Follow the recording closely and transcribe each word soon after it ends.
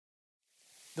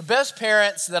The best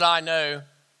parents that I know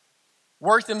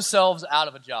work themselves out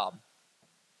of a job.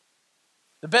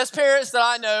 The best parents that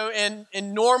I know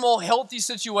in normal, healthy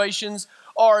situations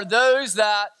are those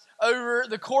that over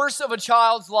the course of a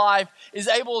child's life is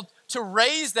able to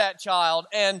raise that child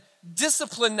and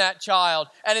discipline that child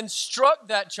and instruct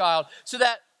that child so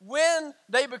that when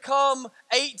they become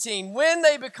 18, when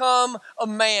they become a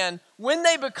man, when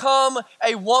they become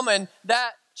a woman,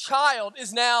 that child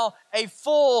is now a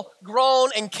full grown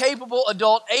and capable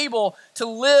adult able to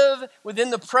live within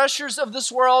the pressures of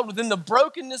this world, within the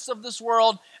brokenness of this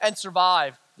world, and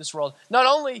survive this world. Not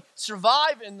only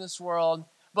survive in this world,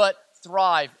 but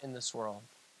thrive in this world.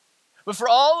 But for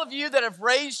all of you that have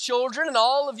raised children and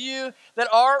all of you that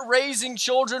are raising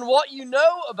children, what you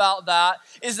know about that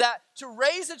is that to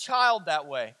raise a child that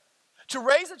way, to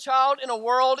raise a child in a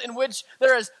world in which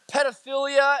there is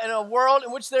pedophilia, in a world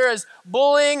in which there is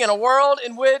bullying, in a world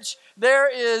in which there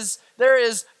is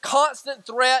constant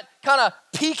threat kind of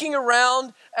peeking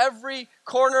around every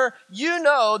corner, you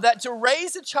know that to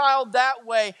raise a child that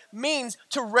way means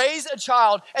to raise a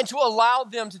child and to allow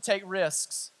them to take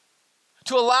risks.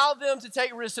 To allow them to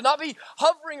take risks, to not be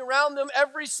hovering around them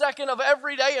every second of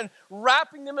every day and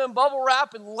wrapping them in bubble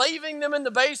wrap and leaving them in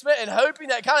the basement and hoping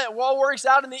that kind of all works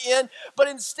out in the end, but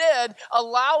instead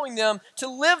allowing them to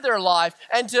live their life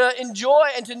and to enjoy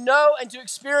and to know and to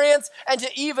experience and to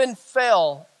even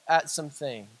fail at some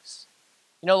things.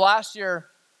 You know, last year,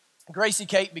 Gracie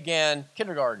Kate began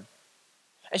kindergarten.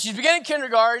 And she's beginning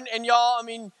kindergarten, and y'all,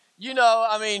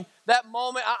 that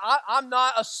moment, I'm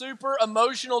not a super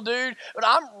emotional dude, but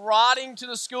I'm riding to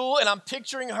the school and I'm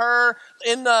picturing her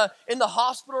in the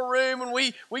hospital room when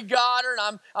we got her,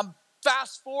 and I'm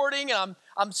fast forwarding and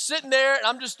I'm sitting there and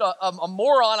I'm just a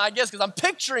moron, I guess, because I'm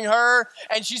picturing her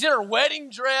and she's in her wedding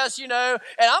dress, and I'm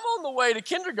on the way to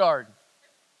kindergarten.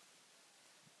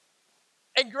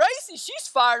 And Gracie, she's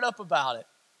fired up about it.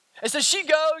 And so she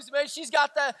goes, man, she's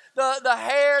got the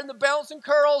hair and the bouncing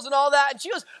curls and all that, and she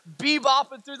was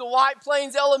bebopping through the White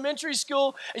Plains Elementary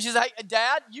School, and she's like,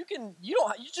 Dad, you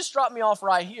just drop me off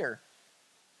right here.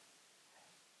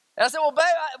 And I said, well, babe,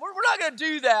 we're not going to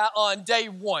do that on day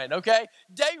one, okay?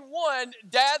 Day one,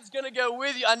 Dad's going to go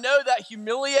with you. I know that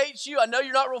humiliates you. I know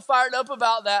you're not real fired up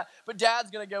about that, but Dad's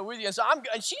going to go with you. And so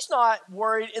and she's not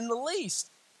worried in the least.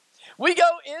 We go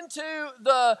into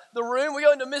the room. We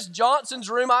go into Miss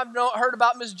Johnson's room. I've heard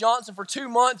about Miss Johnson for 2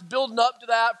 months, building up to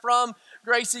that from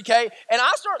Gracie K. And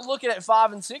I start looking at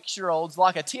 5 and 6-year-olds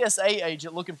like a TSA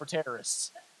agent looking for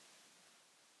terrorists.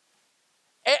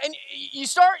 And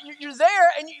you're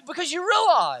there, and because you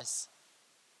realize,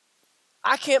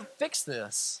 I can't fix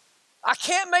this. I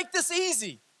can't make this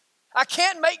easy. I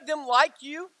can't make them like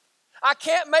you. I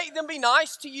can't make them be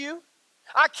nice to you.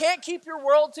 I can't keep your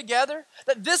world together.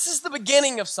 That this is the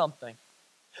beginning of something.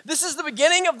 This is the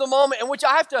beginning of the moment in which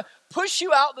I have to push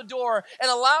you out the door and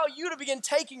allow you to begin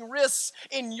taking risks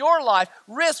in your life.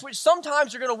 Risks which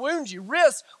sometimes are going to wound you.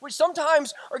 Risks which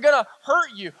sometimes are going to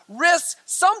hurt you. Risks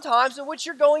sometimes in which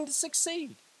you're going to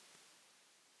succeed.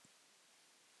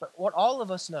 But what all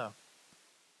of us know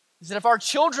is that if our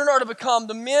children are to become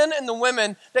the men and the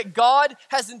women that God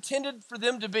has intended for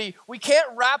them to be, we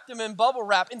can't wrap them in bubble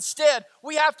wrap. Instead,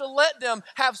 we have to let them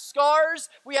have scars.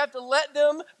 We have to let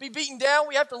them be beaten down.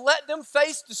 We have to let them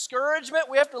face discouragement.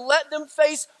 We have to let them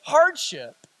face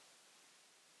hardship.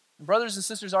 And brothers and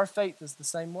sisters, our faith is the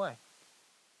same way.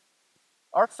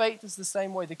 Our faith is the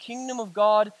same way. The kingdom of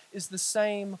God is the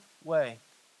same way.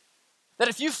 That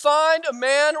if you find a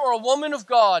man or a woman of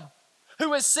God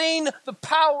who has seen the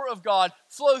power of God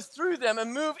flow through them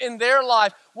and move in their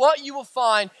life, what you will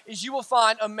find is you will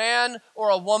find a man or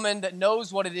a woman that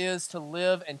knows what it is to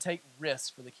live and take risks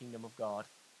for the kingdom of God.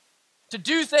 To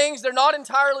do things they're not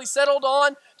entirely settled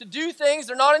on, to do things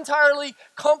they're not entirely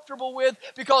comfortable with,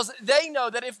 because they know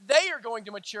that if they are going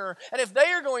to mature, and if they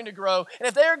are going to grow, and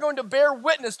if they are going to bear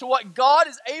witness to what God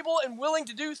is able and willing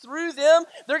to do through them,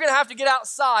 they're going to have to get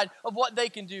outside of what they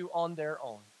can do on their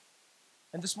own.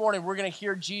 And this morning, we're going to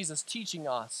hear Jesus teaching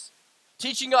us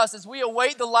as we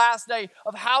await the last day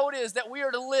of how it is that we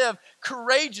are to live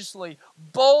courageously,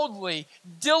 boldly,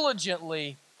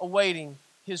 diligently, awaiting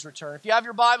his return. If you have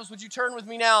your Bibles, would you turn with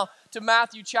me now to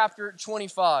Matthew chapter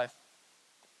 25?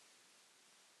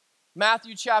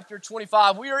 Matthew chapter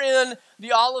 25. We are in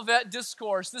the Olivet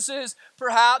Discourse. This is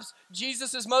perhaps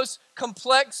Jesus' most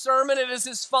complex sermon. It is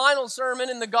his final sermon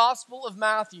in the Gospel of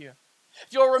Matthew.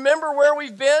 If you'll remember where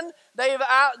we've been,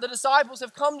 the disciples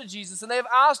have come to Jesus and they have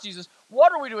asked Jesus,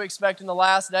 what are we to expect in the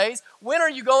last days? When are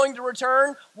you going to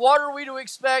return? What are we to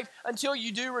expect until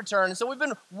you do return? And so we've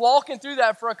been walking through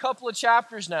that for a couple of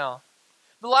chapters now.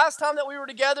 the last time that we were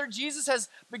together, Jesus has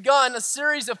begun a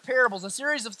series of parables, a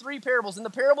series of 3 parables. And the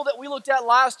parable that we looked at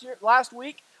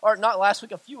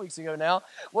a few weeks ago now,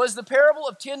 was the parable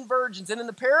of 10 virgins. And in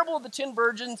the parable of the 10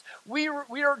 virgins, we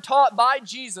are taught by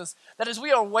Jesus that as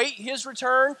we await his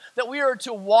return, that we are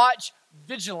to watch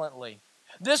vigilantly.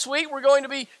 This week, we're going to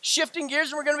be shifting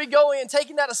gears, and we're going to be going and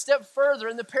taking that a step further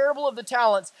in the parable of the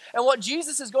talents. And what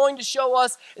Jesus is going to show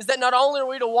us is that not only are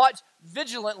we to watch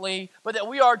vigilantly, but that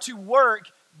we are to work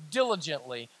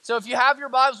diligently. So if you have your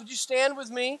Bibles, would you stand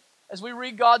with me as we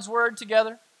read God's word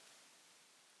together?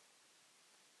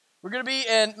 We're going to be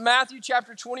in Matthew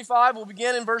chapter 25. We'll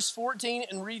begin in verse 14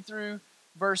 and read through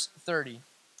verse 30.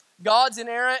 God's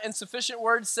inerrant and sufficient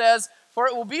word says, "For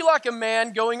it will be like a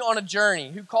man going on a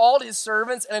journey, who called his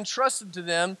servants and entrusted to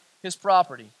them his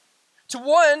property. To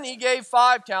one he gave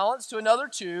 5 talents, to another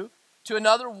 2, to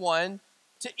another 1,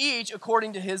 to each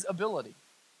according to his ability.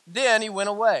 Then he went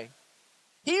away.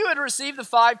 He who had received the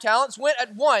 5 talents went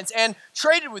at once and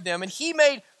traded with them, and he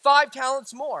made 5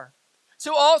 talents more.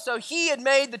 So also he had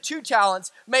made the 2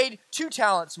 talents, made 2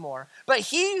 talents more. But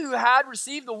he who had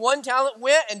received the 1 talent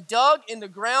went and dug in the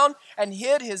ground and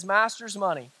hid his master's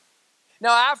money.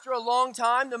 Now after a long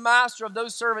time, the master of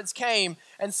those servants came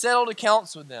and settled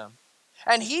accounts with them.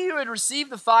 And he who had received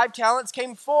the 5 talents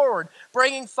came forward,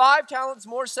 bringing 5 talents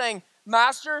more, saying,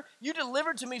 'Master, you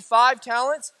delivered to me 5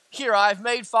 talents. Here, I have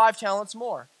made 5 talents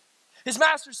more.' His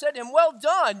master said to him, 'Well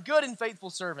done, good and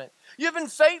faithful servant. You have been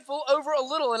faithful over a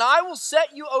little, and I will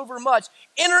set you over much.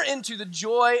 Enter into the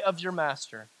joy of your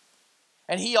master.'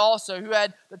 And he also, who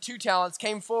had the 2 talents,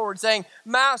 came forward, saying,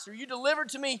 'Master, you delivered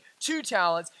to me 2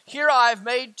 talents. Here I have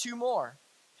made 2 more.'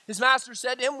 His master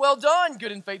said to him, 'Well done,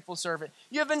 good and faithful servant.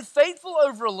 You have been faithful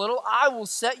over a little. I will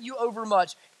set you over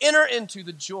much. Enter into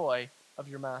the joy of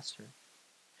your master.'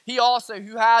 He also,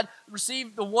 who had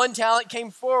received the 1 talent,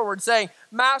 came forward, saying,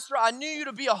 'Master, I knew you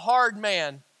to be a hard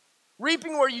man,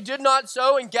 reaping where you did not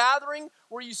sow and gathering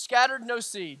where you scattered no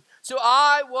seed. So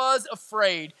I was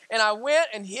afraid, and I went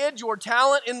and hid your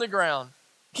talent in the ground.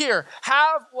 Here,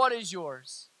 have what is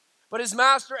yours.' But his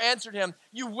master answered him,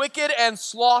 'You wicked and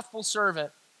slothful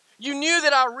servant. You knew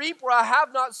that I reap where I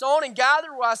have not sown and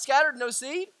gather where I scattered no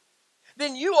seed?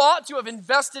 Then you ought to have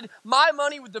invested my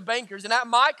money with the bankers, and at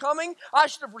my coming I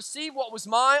should have received what was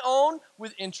my own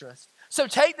with interest. So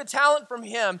take the talent from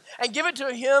him and give it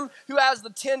to him who has the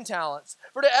 10 talents.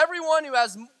 For to everyone who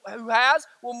has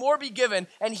will more be given,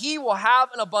 and he will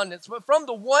have an abundance. But from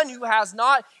the one who has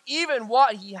not, even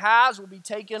what he has will be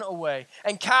taken away.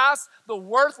 And cast the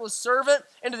worthless servant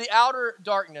into the outer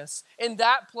darkness. In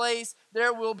that place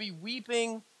there will be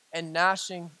weeping and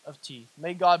gnashing of teeth."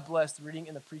 May God bless the reading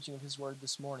and the preaching of his word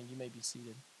this morning. You may be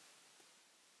seated.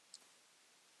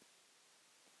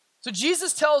 So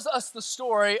Jesus tells us the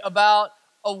story about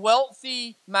a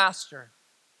wealthy master.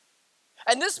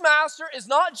 And this master is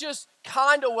not just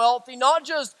kind of wealthy, not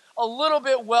just a little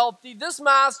bit wealthy. This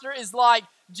master is like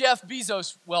Jeff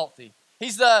Bezos wealthy.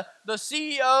 He's the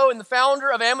CEO and the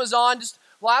founder of Amazon. Just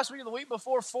last week or the week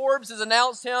before, Forbes has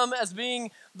announced him as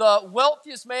being the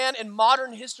wealthiest man in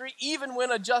modern history, even when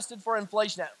adjusted for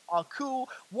inflation, at a cool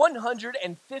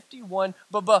 $151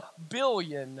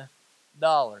 billion.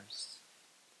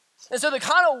 And so the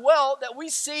kind of wealth that we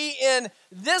see in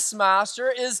this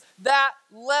master is that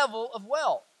level of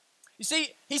wealth. You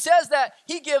see, he says that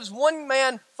he gives one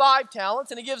man 5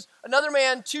 talents, and he gives another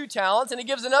man 2 talents, and he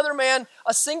gives another man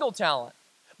a single talent.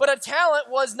 But a talent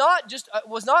was not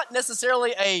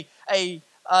necessarily a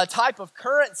type of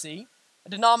currency, a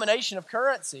denomination of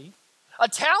currency. A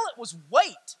talent was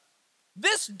weight.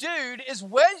 This dude is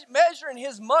measuring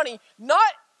his money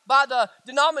not by the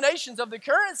denominations of the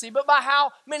currency, but by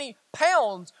how many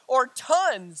pounds or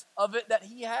tons of it that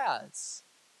he has.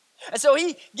 And so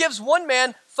he gives one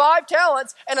man 5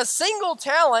 talents, and a single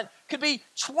talent could be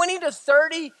 20 to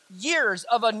 30 years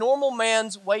of a normal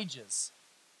man's wages.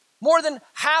 More than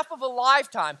half of a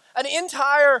lifetime, an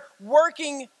entire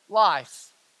working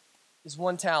life is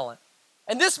 1 talent.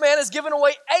 And this man has given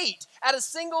away 8 at a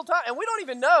single time. And we don't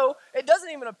even know, it doesn't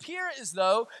even appear as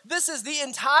though this is the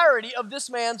entirety of this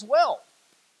man's wealth.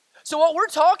 So what we're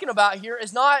talking about here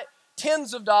is not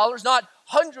tens of dollars, not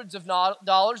hundreds of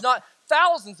dollars, not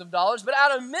thousands of dollars, but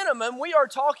at a minimum, we are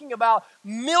talking about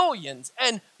millions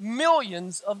and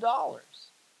millions of dollars.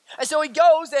 And so he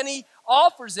goes and he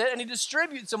offers it and he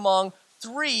distributes among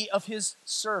 3 of his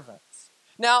servants.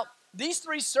 Now, these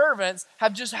 3 servants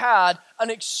have just had an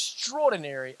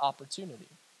extraordinary opportunity.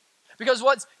 Because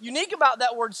what's unique about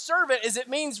that word servant is it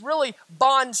means really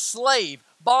bond slave,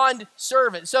 bond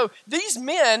servant. So these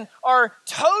men are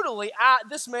totally at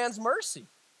this man's mercy.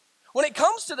 When it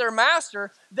comes to their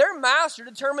master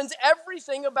determines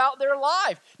everything about their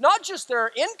life, not just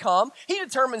their income. He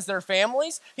determines their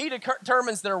families. He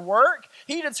determines their work.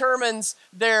 He determines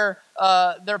their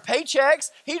paychecks.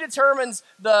 He determines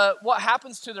what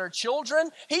happens to their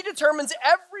children. He determines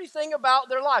everything about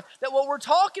their life. That what we're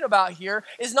talking about here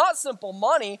is not simple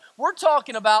money. We're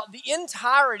talking about the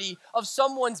entirety of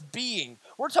someone's being.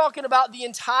 We're talking about the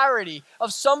entirety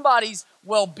of somebody's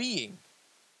well-being.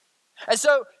 And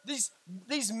so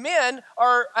these men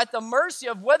are at the mercy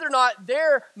of whether or not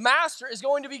their master is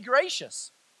going to be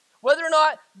gracious, whether or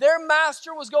not their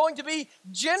master was going to be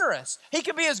generous. He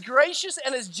could be as gracious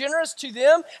and as generous to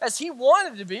them as he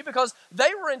wanted to be because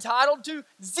they were entitled to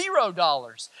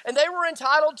 $0, and they were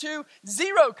entitled to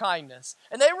zero kindness,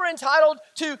 and they were entitled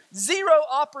to zero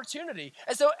opportunity.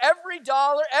 And so every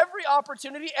dollar, every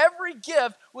opportunity, every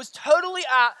gift was totally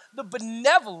at the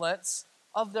benevolence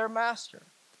of their master.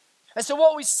 And so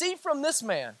what we see from this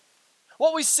man,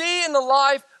 what we see in the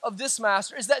life of this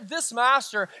master is that this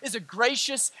master is a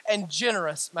gracious and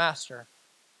generous master.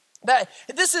 That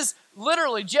this is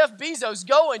literally Jeff Bezos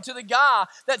going to the guy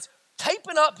that's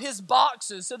taping up his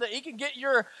boxes so that he can get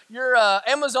your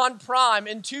Amazon Prime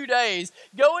in 2 days,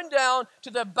 going down to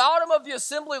the bottom of the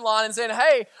assembly line and saying,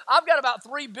 hey, I've got about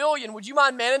 $3 billion. Would you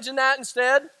mind managing that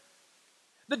instead?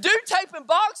 The dude taping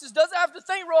boxes doesn't have to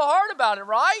think real hard about it,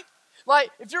 right?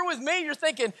 Like, if you're with me, you're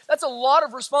thinking, that's a lot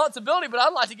of responsibility, but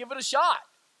I'd like to give it a shot,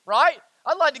 right?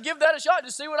 I'd like to give that a shot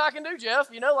to see what I can do, Jeff.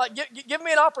 You know, like, give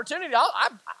me an opportunity.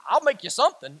 I'll make you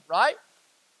something, right?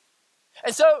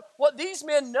 And so what these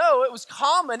men know, it was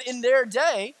common in their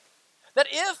day that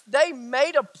if they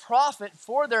made a profit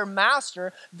for their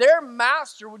master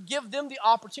would give them the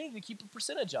opportunity to keep a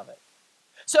percentage of it.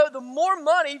 So the more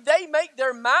money they make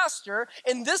their master,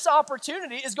 and this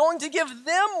opportunity is going to give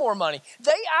them more money.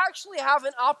 They actually have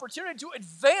an opportunity to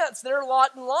advance their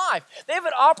lot in life. They have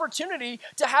an opportunity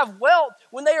to have wealth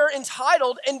when they are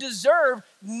entitled and deserve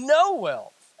no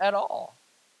wealth at all.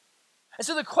 And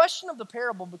so the question of the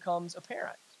parable becomes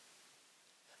apparent.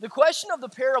 The question of the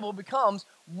parable becomes,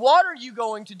 what are you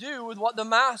going to do with what the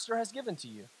master has given to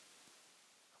you?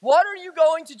 What are you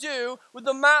going to do with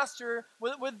the master,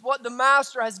 with what the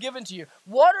master has given to you?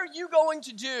 What are you going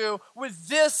to do with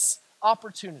this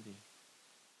opportunity?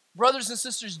 Brothers and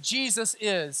sisters, Jesus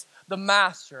is the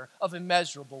master of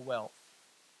immeasurable wealth.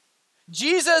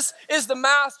 Jesus is the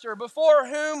master before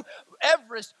whom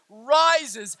Everest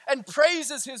rises and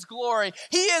praises his glory.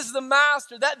 He is the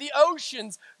master that the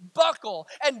oceans buckle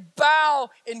and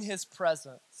bow in his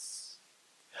presence.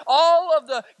 All of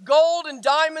the gold and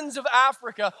diamonds of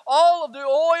Africa, all of the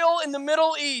oil in the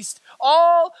Middle East,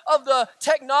 all of the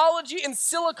technology in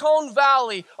Silicon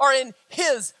Valley are in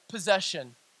his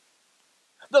possession.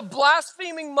 The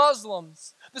blaspheming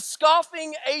Muslims, the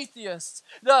scoffing atheists,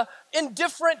 the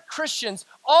indifferent Christians,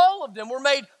 all of them were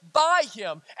made by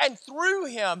him and through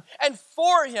him and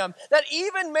for him. That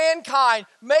even mankind,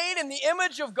 made in the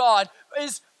image of God,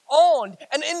 is owned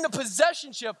and in the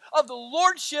possessionship of the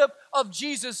lordship of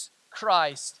Jesus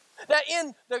Christ. That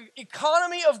in the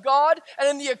economy of God and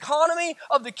in the economy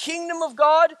of the kingdom of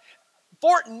God,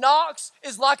 Fort Knox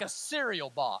is like a cereal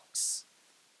box.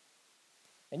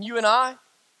 And you and I,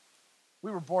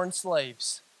 we were born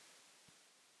slaves.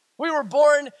 We were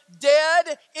born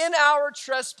dead in our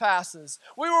trespasses.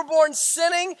 We were born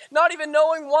sinning, not even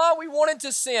knowing why we wanted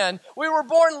to sin. We were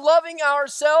born loving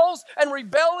ourselves and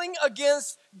rebelling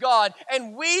against God.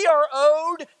 And we are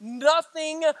owed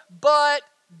nothing but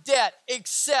debt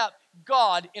except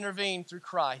God intervened through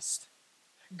Christ.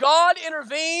 God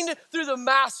intervened through the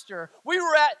master. We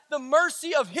were at the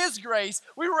mercy of his grace.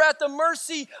 We were at the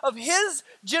mercy of his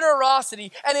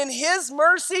generosity. And in his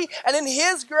mercy and in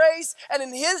his grace and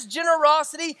in his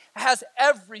generosity has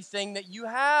everything that you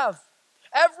have.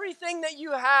 Everything that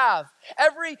you have.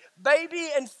 Every baby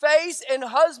and face and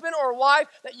husband or wife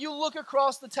that you look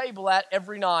across the table at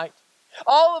every night.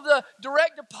 All of the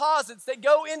direct deposits that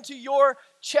go into your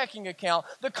checking account.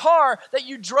 The car that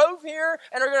you drove here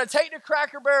and are going to take to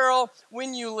Cracker Barrel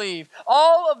when you leave.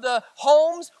 All of the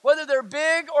homes, whether they're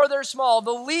big or they're small.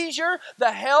 The leisure,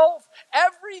 the health,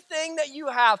 everything that you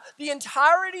have. The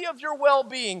entirety of your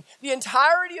well-being. The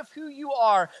entirety of who you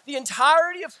are. The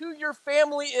entirety of who your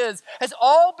family is. Has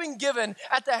all been given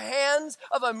at the hands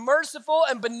of a merciful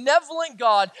and benevolent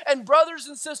God. And brothers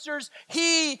and sisters,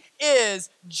 he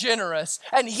is generous.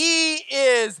 And he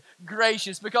is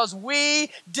gracious because we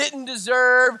didn't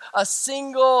deserve a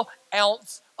single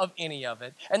ounce of any of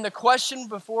it. And the question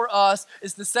before us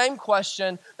is the same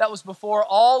question that was before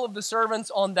all of the servants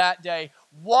on that day.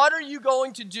 What are you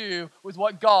going to do with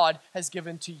what God has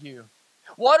given to you?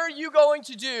 What are you going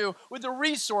to do with the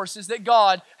resources that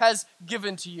God has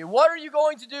given to you? What are you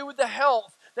going to do with the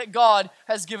health that God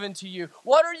has given to you?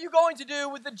 What are you going to do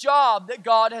with the job that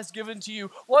God has given to you?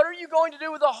 What are you going to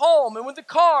do with the home and with the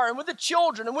car and with the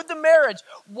children and with the marriage?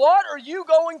 What are you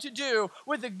going to do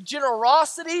with the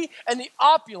generosity and the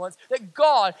opulence that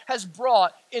God has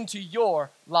brought into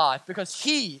your life? Because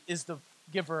He is the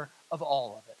giver of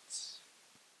all of it.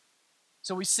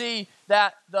 So we see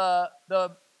that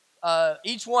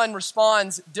each one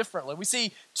responds differently. We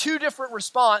see two different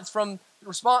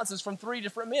responses from three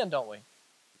different men, don't we?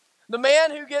 The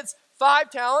man who gets 5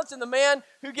 talents and the man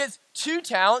who gets 2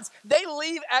 talents, they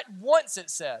leave at once, it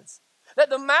says. That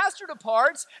the master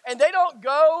departs and they don't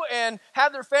go and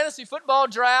have their fantasy football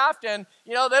draft and,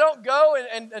 they don't go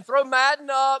and throw Madden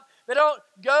up. They don't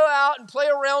go out and play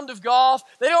a round of golf.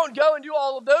 They don't go and do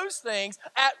all of those things.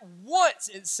 At once,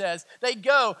 it says, they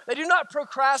go. They do not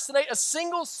procrastinate a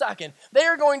single second. They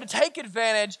are going to take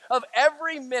advantage of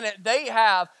every minute they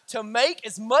have to make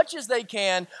as much as they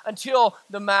can until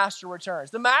the master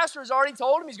returns. The master has already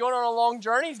told him he's going on a long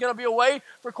journey. He's going to be away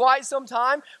for quite some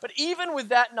time. But even with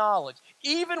that knowledge,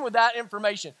 even with that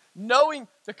information, knowing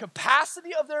the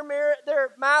capacity of their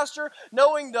master,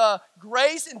 knowing the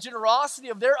grace and generosity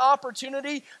of their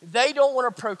opportunity, they don't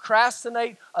want to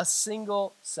procrastinate a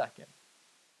single second.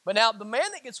 But now, the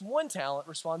man that gets 1 talent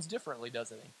responds differently,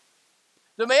 doesn't he?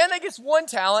 The man that gets 1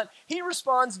 talent, he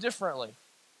responds differently.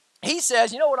 He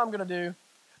says, you know what I'm going to do?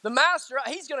 The master,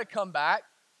 he's going to come back.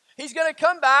 He's going to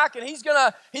come back and he's going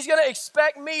to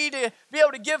expect me to be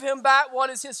able to give him back what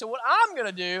is his. So what I'm going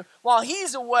to do while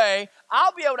he's away,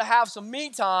 I'll be able to have some me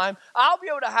time. I'll be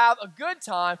able to have a good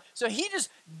time. So he just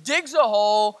digs a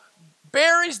hole,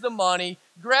 buries the money,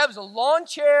 grabs a lawn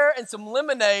chair and some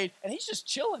lemonade, and he's just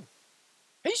chilling.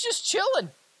 He's just chilling.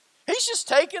 He's just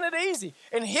taking it easy.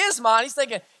 In his mind, he's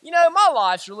thinking, my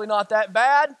life's really not that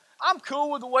bad. I'm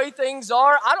cool with the way things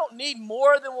are. I don't need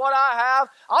more than what I have.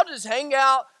 I'll just hang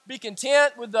out, be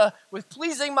content with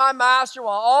pleasing my master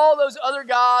while all those other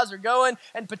guys are going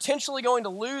and potentially going to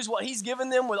lose what he's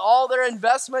given them with all their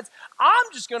investments. I'm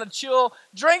just going to chill,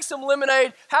 drink some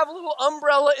lemonade, have a little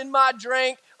umbrella in my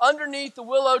drink underneath the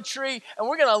willow tree, and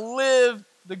we're going to live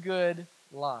the good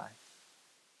life.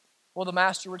 Well, the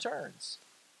master returns.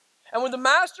 And when the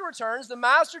master returns, the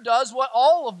master does what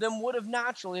all of them would have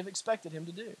naturally have expected him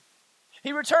to do.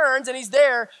 He returns and he's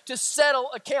there to settle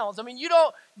accounts. I mean, you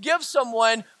don't give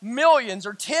someone millions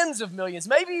or tens of millions,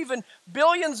 maybe even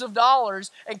billions of dollars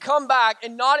and come back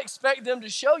and not expect them to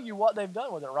show you what they've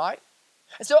done with it, right?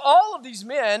 And so all of these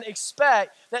men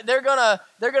expect that they're gonna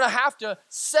have to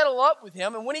settle up with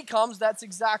him, and when he comes, that's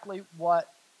exactly what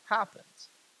happens.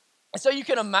 And so you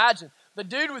can imagine the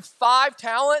dude with 5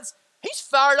 talents, he's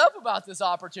fired up about this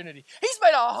opportunity. He's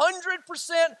made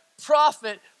 100%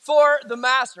 profit for the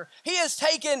master. He has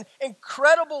taken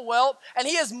incredible wealth and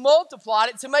he has multiplied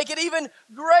it to make it even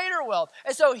greater wealth.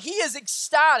 And so he is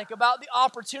ecstatic about the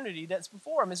opportunity that's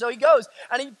before him. And so he goes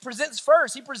and he presents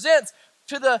first. He presents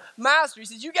to the master. He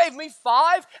says, you gave me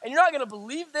 5 and you're not going to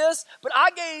believe this, but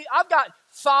I've got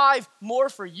 5 more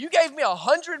for you. You gave me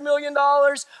 $100 million.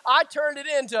 I turned it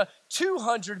into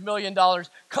 $200 million.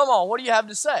 Come on, what do you have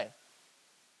to say?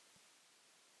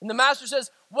 And the master says,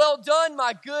 well done,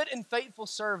 my good and faithful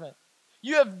servant.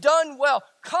 You have done well.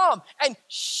 Come and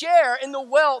share in the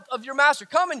wealth of your master.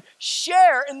 Come and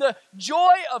share in the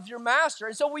joy of your master.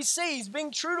 And so we see he's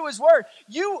being true to his word.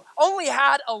 You only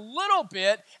had a little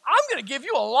bit. I'm going to give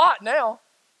you a lot now.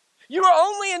 You are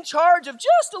only in charge of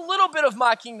just a little bit of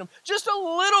my kingdom, just a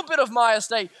little bit of my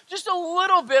estate, just a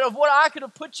little bit of what I could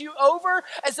have put you over.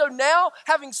 And so now,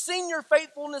 having seen your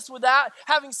faithfulness with that,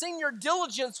 having seen your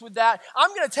diligence with that, I'm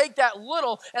going to take that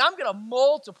little and I'm going to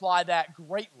multiply that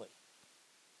greatly.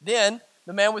 Then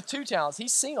the man with 2 talents,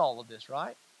 he's seen all of this,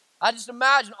 right? I just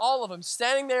imagine all of them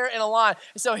standing there in a line.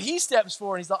 And so he steps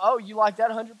forward and he's like, oh, you like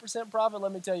that 100% profit?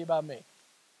 Let me tell you about me.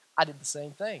 I did the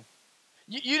same thing.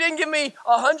 You didn't give me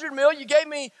 100 mil, you gave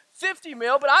me 50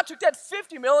 mil, but I took that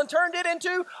 50 mil and turned it into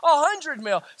 100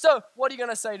 mil. So what are you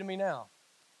going to say to me now?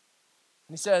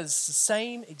 And he says the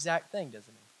same exact thing,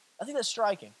 doesn't he? I think that's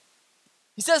striking.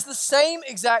 He says the same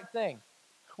exact thing.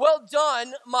 Well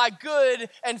done, my good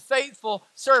and faithful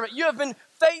servant. You have been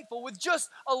faithful with just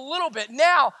a little bit.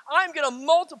 Now, I'm going to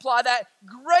multiply that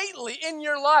greatly in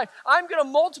your life. I'm going to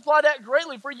multiply that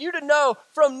greatly for you to know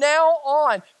from now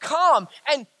on. Come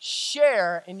and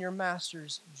share in your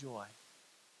master's joy.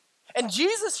 And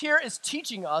Jesus here is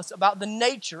teaching us about the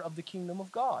nature of the kingdom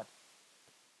of God.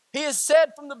 He has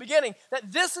said from the beginning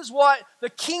that this is what the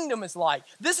kingdom is like.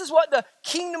 This is what the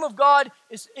kingdom of God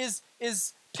is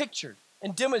pictured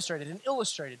and demonstrated and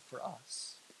illustrated for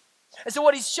us. And so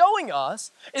what he's showing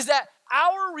us is that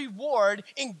our reward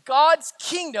in God's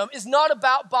kingdom is not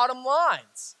about bottom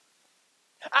lines.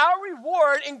 Our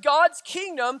reward in God's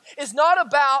kingdom is not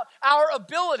about our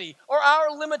ability or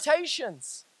our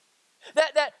limitations.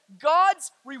 That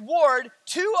God's reward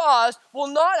to us will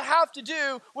not have to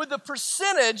do with the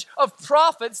percentage of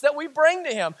profits that we bring to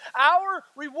him. Our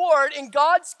reward in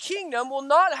God's kingdom will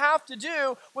not have to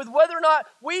do with whether or not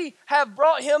we have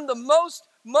brought him the most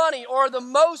money or the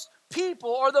most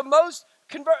people or the most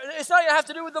it's not going to have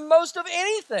to do with the most of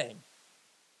anything.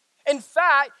 In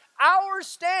fact, our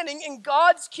standing in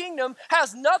God's kingdom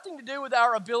has nothing to do with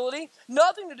our ability,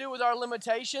 nothing to do with our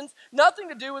limitations, nothing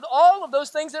to do with all of those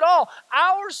things at all.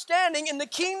 Our standing in the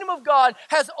kingdom of God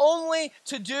has only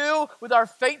to do with our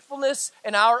faithfulness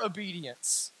and our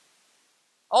obedience.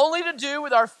 Only to do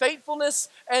with our faithfulness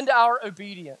and our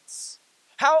obedience.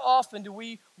 How often do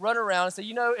we run around and say,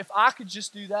 if I could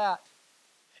just do that,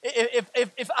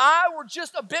 if I were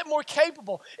just a bit more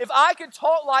capable, if I could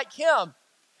talk like him,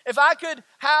 if I could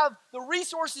have the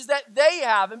resources that they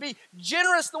have and be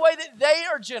generous the way that they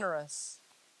are generous.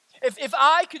 If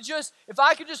I could just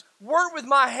work with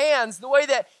my hands the way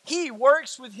that he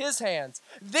works with his hands,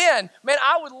 then, man,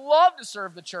 I would love to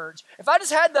serve the church. If I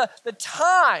just had the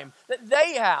time that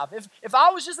they have, if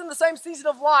I was just in the same season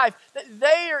of life that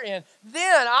they are in,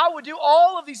 then I would do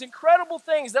all of these incredible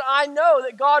things that I know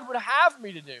that God would have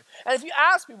me to do. And if you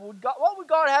ask people, what would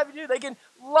God have you do? They can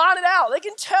line it out. They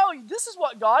can tell you, this is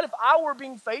what God, if I were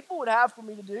being faithful, would have for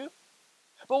me to do.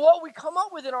 But what we come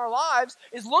up with in our lives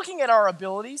is looking at our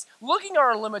abilities, looking at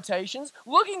our limitations,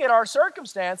 looking at our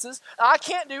circumstances. I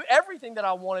can't do everything that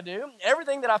I want to do,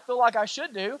 everything that I feel like I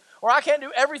should do, or I can't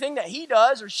do everything that he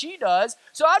does or she does,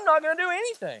 so I'm not going to do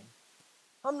anything.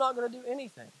 I'm not going to do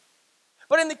anything.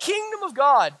 But in the kingdom of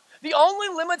God, the only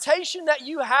limitation that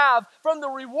you have from the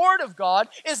reward of God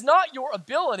is not your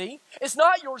ability, it's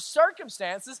not your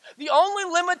circumstances. The only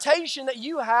limitation that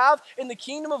you have in the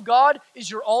kingdom of God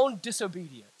is your own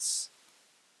disobedience.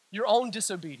 Your own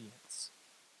disobedience.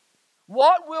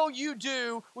 What will you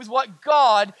do with what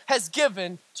God has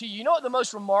given to you? You know what the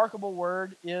most remarkable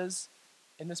word is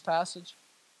in this passage?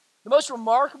 The most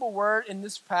remarkable word in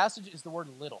this passage is the word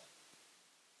little.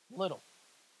 Little.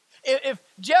 If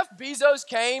Jeff Bezos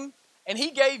came and he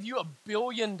gave you $1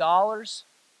 billion,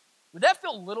 would that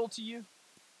feel little to you?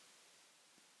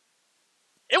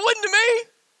 It wouldn't to me.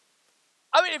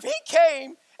 I mean, if he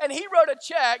came and he wrote a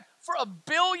check for $1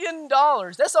 billion,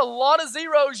 that's a lot of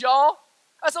zeros, y'all.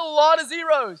 That's a lot of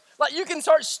zeros. Like, you can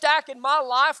start stacking my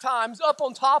lifetimes up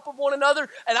on top of one another,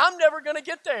 and I'm never going to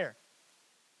get there.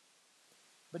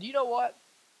 But you know what?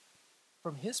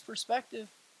 From his perspective,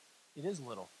 it is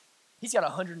little. He's got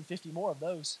 150 more of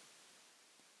those.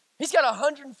 He's got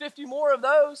 150 more of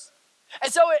those.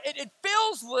 And so it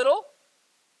feels little.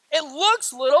 It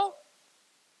looks little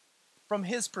from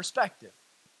his perspective.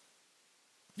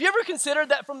 Have you ever considered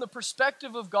that from the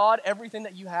perspective of God, everything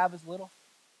that you have is little?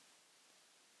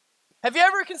 Have you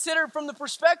ever considered from the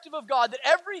perspective of God that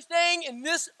everything in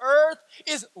this earth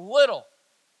is little?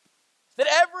 That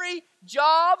every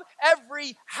job,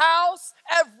 every house,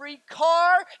 every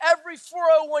car, every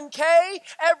 401k,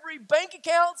 every bank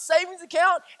account, savings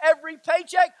account, every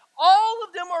paycheck, all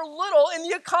of them are little in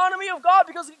the economy of God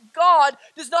because God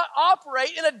does not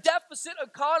operate in a deficit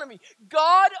economy.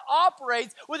 God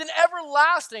operates with an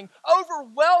everlasting,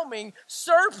 overwhelming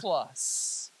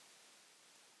surplus.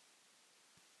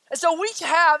 And so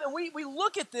we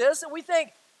look at this and we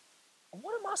think,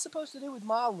 what am I supposed to do with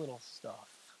my little stuff?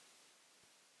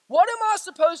 What am I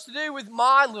supposed to do with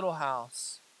my little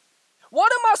house?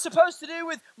 What am I supposed to do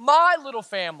with my little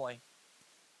family?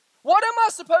 What am I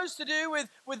supposed to do with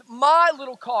my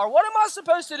little car? What am I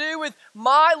supposed to do with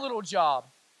my little job?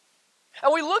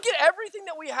 And we look at everything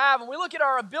that we have, and we look at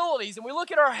our abilities, and we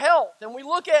look at our health, and we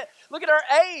look at our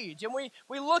age, and we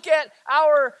look at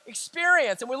our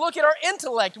experience, and we look at our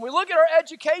intellect, and we look at our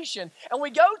education, and we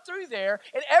go through there,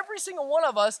 and every single one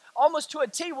of us, almost to a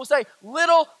T, will say,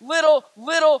 little, little,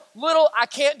 little, little, I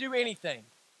can't do anything.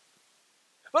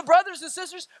 But brothers and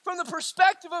sisters, from the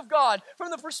perspective of God,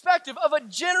 from the perspective of a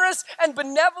generous and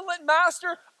benevolent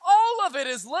master, all of it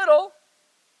is little.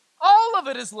 All of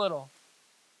it is little.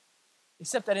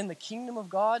 Except that in the kingdom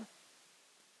of God,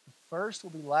 the first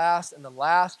will be last and the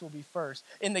last will be first.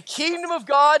 In the kingdom of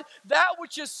God, that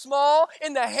which is small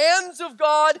in the hands of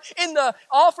God,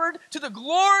 offered to the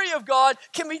glory of God,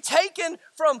 can be taken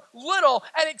from little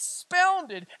and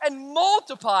expounded and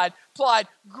multiplied, applied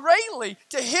greatly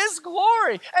to his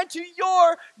glory and to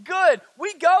your good.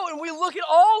 We go and we look at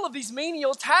all of these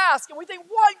menial tasks and we think,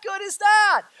 what good is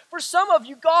that? For some of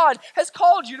you, God has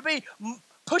called you to be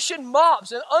pushing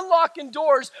mops and unlocking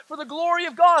doors for the glory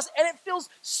of God. And it feels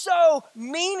so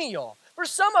menial. For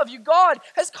some of you, God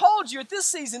has called you at this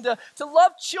season to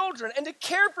love children and to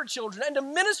care for children and to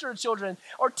minister to children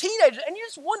or teenagers. And you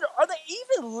just wonder, are they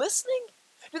even listening?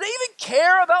 Do they even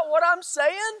care about what I'm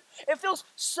saying? It feels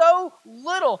so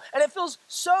little and it feels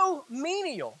so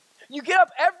menial. You get up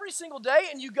every single day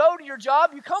and you go to your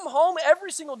job. You come home every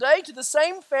single day to the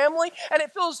same family and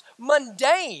it feels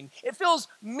mundane. It feels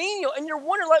menial. And you're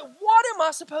wondering, like, what am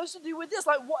I supposed to do with this?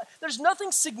 Like, what? There's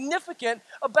nothing significant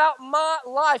about my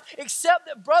life except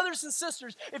that, brothers and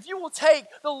sisters, if you will take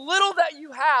the little that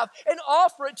you have and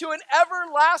offer it to an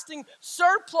everlasting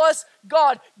surplus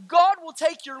God, God will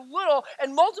take your little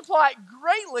and multiply it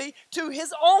greatly to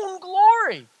his own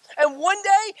glory. And one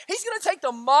day, he's going to take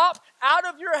the mop out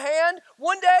of your hand.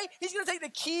 One day, he's going to take the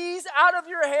keys out of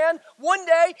your hand. One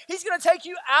day, he's going to take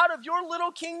you out of your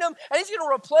little kingdom, and he's going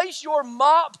to replace your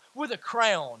mop with a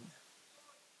crown.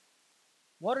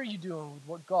 What are you doing with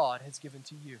what God has given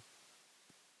to you?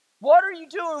 What are you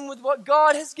doing with what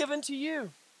God has given to you?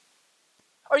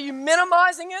 Are you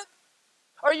minimizing it?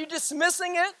 Are you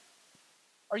dismissing it?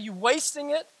 Are you wasting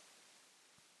it?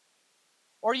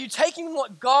 Or are you taking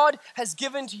what God has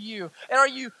given to you and are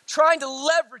you trying to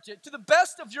leverage it to the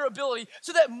best of your ability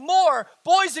so that more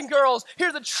boys and girls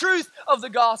hear the truth of the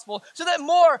gospel, so that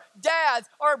more dads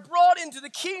are brought into the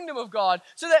kingdom of God,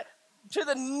 so that to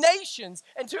the nations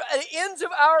and to the ends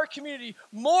of our community,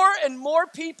 more and more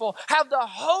people have the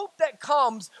hope that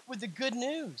comes with the good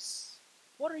news?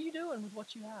 What are you doing with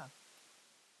what you have?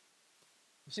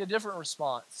 You see a different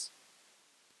response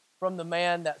from the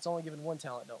man that's only given one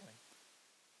talent, don't we?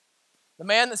 The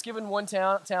man that's given one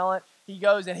talent, he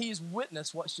goes and he's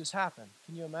witnessed what's just happened.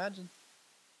 Can you imagine?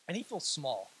 And he feels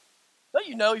small. Don't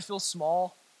you know he feels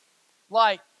small?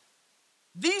 Like,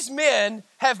 these men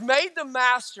have made the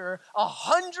master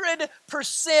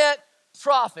 100%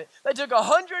 profit. They took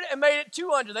 100 and made it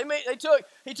 200.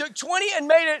 He took 20 and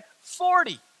made it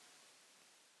 40.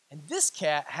 And this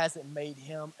cat hasn't made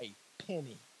him a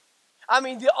penny. I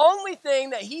mean, the only thing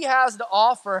that he has to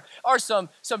offer are some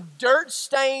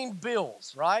dirt-stained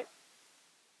bills, right?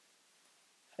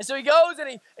 And so he goes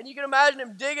and you can imagine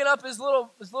him digging up his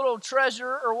little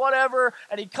treasure or whatever,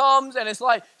 and he comes and it's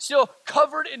like still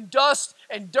covered in dust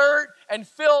and dirt and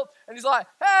filth, and he's like,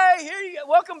 "Hey, here you go.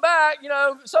 Welcome back.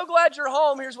 So glad you're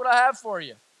home. Here's what I have for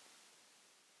you."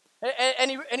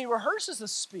 And he rehearses a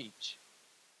speech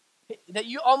that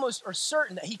you almost are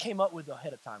certain that he came up with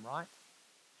ahead of time, right?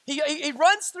 He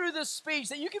runs through this speech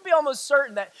that you can be almost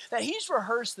certain that he's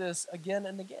rehearsed this again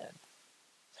and again.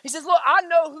 He says, "Look, I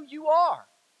know who you are.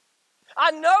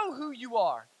 I know who you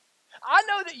are. I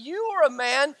know that you are a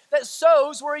man that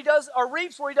sows where he does, or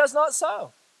reaps where he does not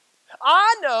sow.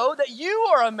 I know that you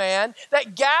are a man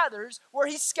that gathers where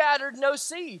he scattered no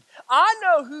seed. I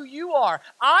know who you are.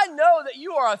 I know that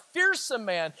you are a fearsome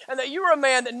man and that you are a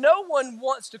man that no one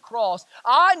wants to cross.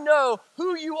 I know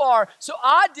who you are. So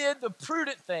I did the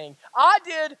prudent thing. I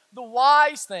did the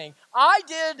wise thing. I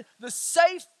did the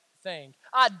safe thing.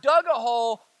 I dug a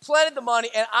hole, planted the money,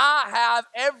 and I have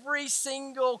every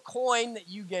single coin that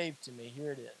you gave to me.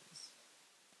 Here it is."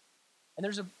 And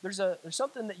there's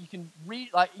something that you can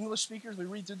read, like English speakers, we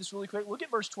read through this really quick. Look at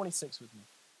verse 26 with me.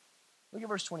 Look at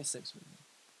verse 26 with me.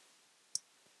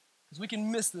 Because we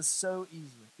can miss this so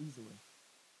easily.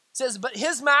 It says, "But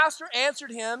his master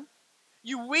answered him,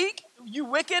 you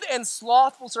wicked and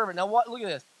slothful servant." Now look at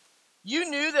this. "You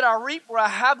knew that I reap where I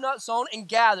have not sown and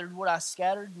gathered what I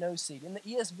scattered no seed." In the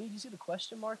ESV, do you see the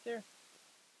question mark there?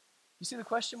 You see the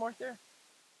question mark there?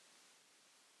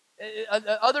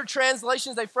 Other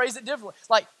translations, they phrase it differently.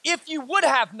 Like, if you would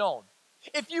have known,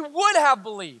 if you would have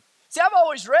believed. See, I've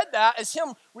always read that as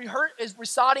him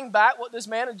reciting back what this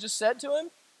man had just said to him.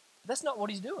 But that's not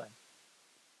what he's doing.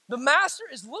 The master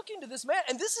is looking to this man,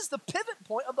 and this is the pivot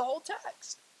point of the whole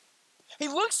text. He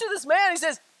looks to this man and he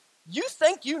says, "You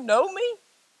think you know me?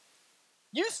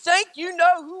 You think you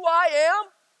know who I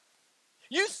am?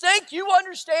 You think you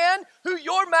understand who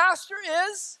your master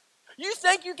is? You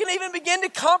think you can even begin to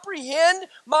comprehend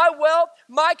my wealth,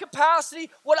 my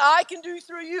capacity, what I can do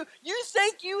through you? You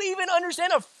think you even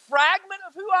understand a fragment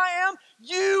of who I am?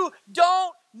 You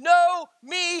don't know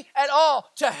me at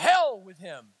all. To hell with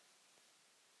him."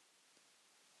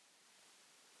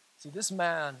 See, this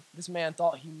man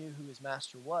thought he knew who his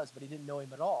master was, but he didn't know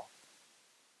him at all.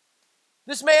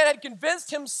 This man had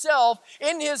convinced himself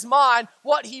in his mind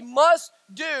what he must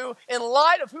do in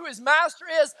light of who his master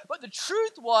is. But the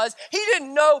truth was, he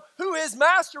didn't know who his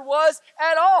master was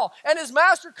at all. And his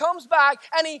master comes back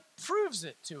and he proves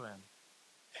it to him.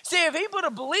 See, if he would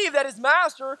have believed that his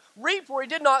master reaped where he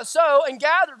did not sow and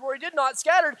gathered where he did not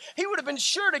scatter, he would have been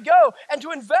sure to go and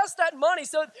to invest that money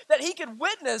so that he could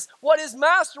witness what his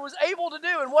master was able to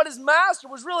do and what his master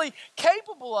was really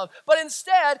capable of. But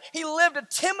instead, he lived a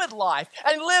timid life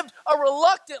and he lived a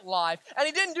reluctant life and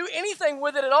he didn't do anything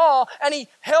with it at all, and he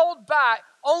held back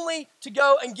only to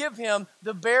go and give him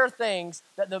the bare things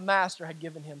that the master had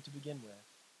given him to begin with.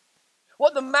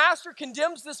 What the master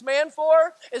condemns this man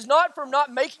for is not from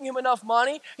not making him enough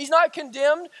money. He's not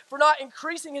condemned for not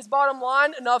increasing his bottom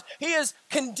line enough. He is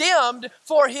condemned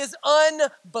for his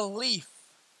unbelief.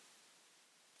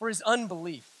 For his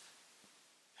unbelief.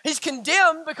 He's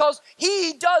condemned because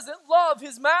he doesn't love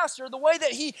his master the way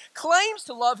that he claims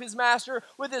to love his master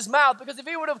with his mouth. Because if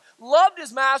he would have loved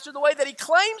his master the way that he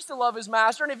claims to love his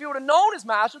master, and if he would have known his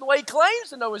master the way he claims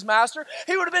to know his master,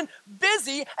 he would have been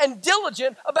busy and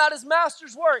diligent about his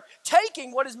master's work,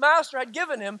 taking what his master had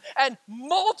given him and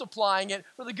multiplying it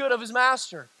for the good of his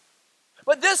master.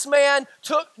 But this man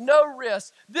took no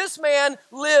risk. This man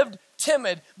lived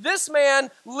timid. This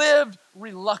man lived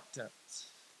reluctant.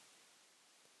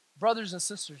 Brothers and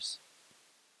sisters,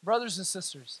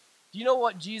 do you know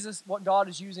what God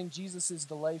is using Jesus'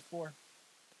 delay for?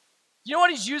 Do you know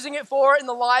what he's using it for in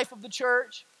the life of the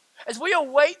church? As we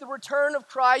await the return of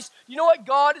Christ, you know what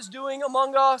God is doing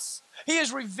among us? He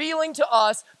is revealing to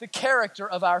us the character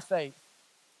of our faith.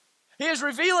 He is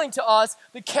revealing to us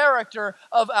the character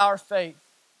of our faith.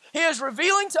 He is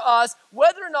revealing to us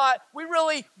whether or not we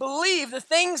really believe the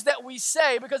things that we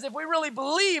say, because if we really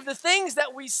believe the things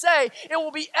that we say, it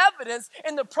will be evidenced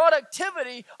in the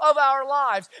productivity of our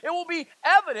lives. It will be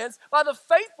evidenced by the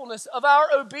faithfulness of our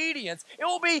obedience. It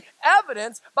will be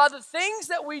evidenced by the things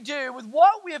that we do with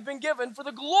what we have been given for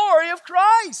the glory of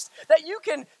Christ. That you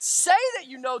can say that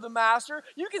you know the Master,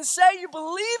 you can say you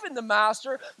believe in the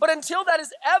Master, but until that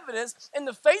is evidenced in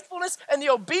the faithfulness and the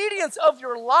obedience of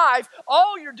your life,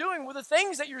 all you're doing with the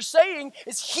things that you're saying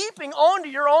is heaping onto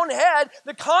your own head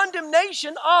the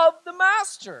condemnation of the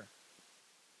master.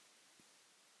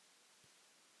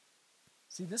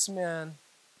 See, this man,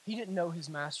 he didn't know his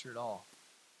master at all.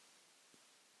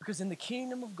 Because in the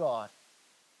kingdom of God,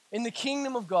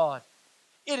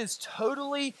 it is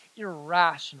totally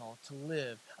irrational to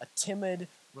live a timid,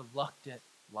 reluctant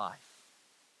life.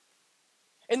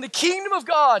 In the kingdom of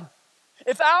God,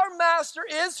 if our master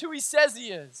is who he says he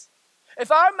is, if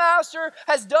our master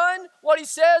has done what he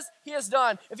says he has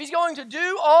done, if he's going to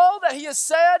do all that he has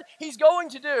said he's going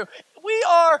to do, we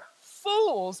are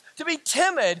fools to be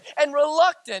timid and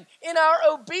reluctant in our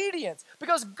obedience,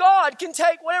 because God can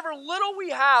take whatever little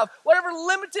we have, whatever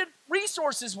limited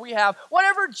resources we have,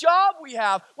 whatever job we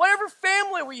have, whatever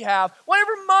family we have,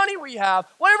 whatever money we have,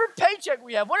 whatever paycheck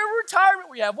we have, whatever retirement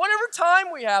we have, whatever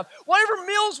time we have, whatever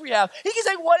meals we have. He can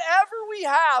take whatever we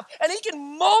have and he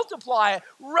can multiply it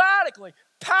radically,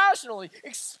 passionately,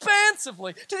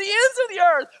 expansively, to the ends of the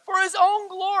earth for his own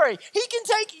glory. He can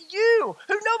take you,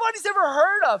 who nobody's ever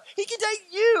heard of. He can take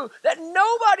you that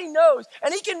nobody knows,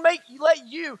 and he can let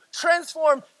you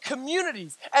transform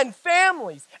communities and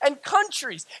families and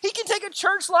countries. He can take a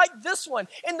church like this one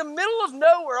in the middle of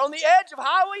nowhere on the edge of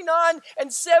Highway 9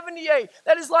 and 78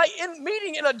 that is like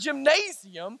meeting in a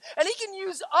gymnasium, and he can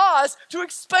use us to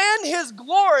expand his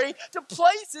glory to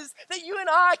places that you and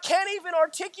I can't even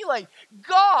articulate.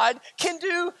 God can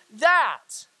do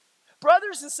that.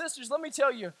 Brothers and sisters, let me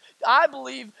tell you, I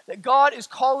believe that God is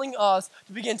calling us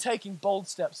to begin taking bold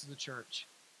steps as a church.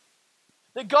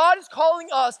 That God is calling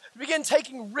us to begin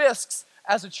taking risks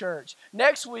as a church.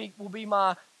 Next week will be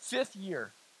my 5th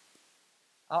year.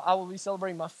 I will be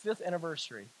celebrating my 5th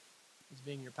anniversary as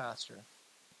being your pastor.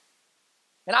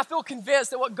 And I feel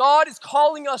convinced that what God is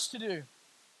calling us to do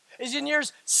is in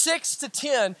years 6 to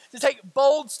 10 to take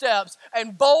bold steps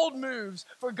and bold moves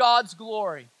for God's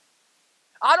glory.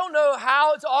 I don't know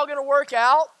how it's all going to work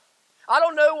out. I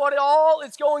don't know what all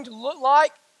it's going to look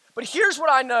like. But here's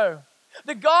what I know.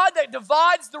 The God that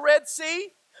divides the Red Sea,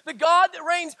 the God that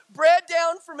rains bread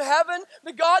down from heaven,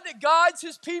 the God that guides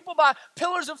his people by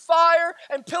pillars of fire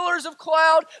and pillars of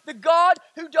cloud, the God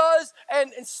who does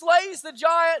and slays the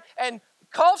giant and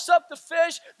coughs up the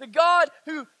fish, the God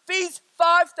who feeds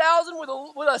 5,000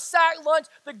 with a sack lunch,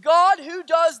 the God who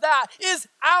does that is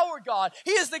our God.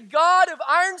 He is the God of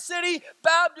Iron City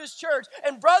Baptist Church.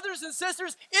 And brothers and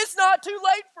sisters, it's not too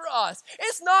late for us.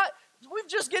 We're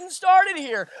just getting started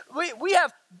here. We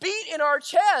have beat in our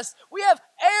chest. We have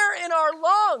air in our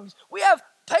lungs. We have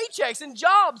paychecks and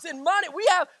jobs and money. We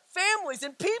have families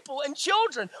and people and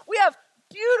children. We have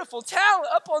beautiful talent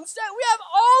up on set. We have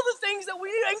all the things that we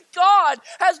need, and God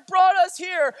has brought us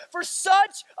here for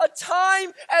such a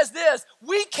time as this.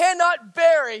 We cannot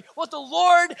bury what the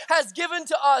Lord has given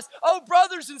to us. Oh,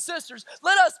 brothers and sisters,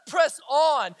 let us press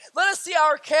on. Let us see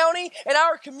our county and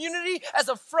our community as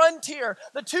a frontier.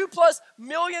 The 2+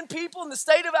 million people in the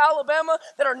state of Alabama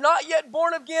that are not yet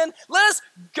born again, let us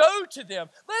go to them.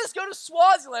 Let us go to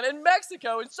Swaziland and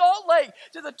Mexico and Salt Lake,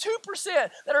 to the 2%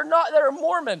 that are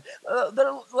Mormon, that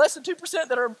are less than 2%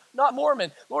 that are not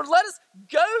Mormon. Lord, let us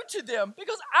go to them,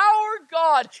 because our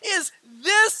God is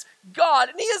this God,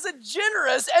 and he is a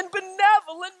generous and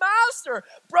benevolent master.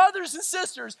 Brothers and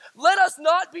sisters, let us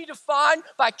not be defined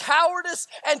by cowardice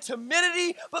and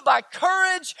timidity, but by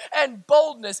courage and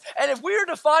boldness. And if we are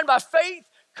defined by faith,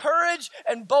 courage,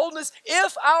 and boldness,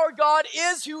 if our God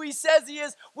is who he says he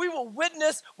is, we will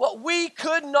witness what we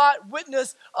could not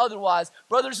witness otherwise.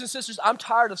 Brothers and sisters, I'm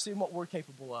tired of seeing what we're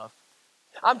capable of.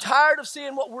 I'm tired of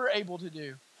seeing what we're able to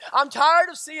do. I'm tired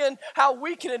of seeing how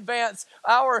we can advance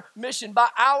our mission by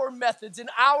our methods and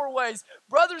our ways.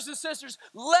 Brothers and sisters,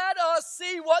 let us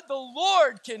see what the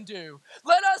Lord can do.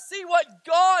 Let us see what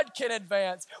God can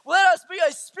advance. Let us be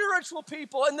a spiritual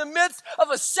people in the midst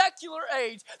of a secular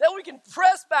age, that we can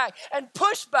press back and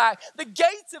push back the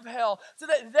gates of hell so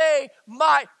that they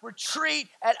might retreat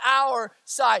at our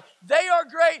sight. They are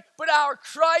great, but our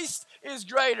Christ is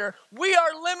greater. We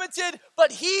are limited,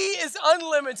 but he is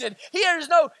unlimited. There is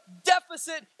no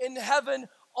deficit in heaven,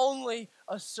 only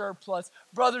a surplus.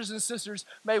 Brothers and sisters,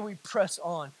 may we press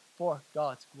on for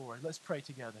God's glory. Let's pray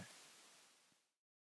together.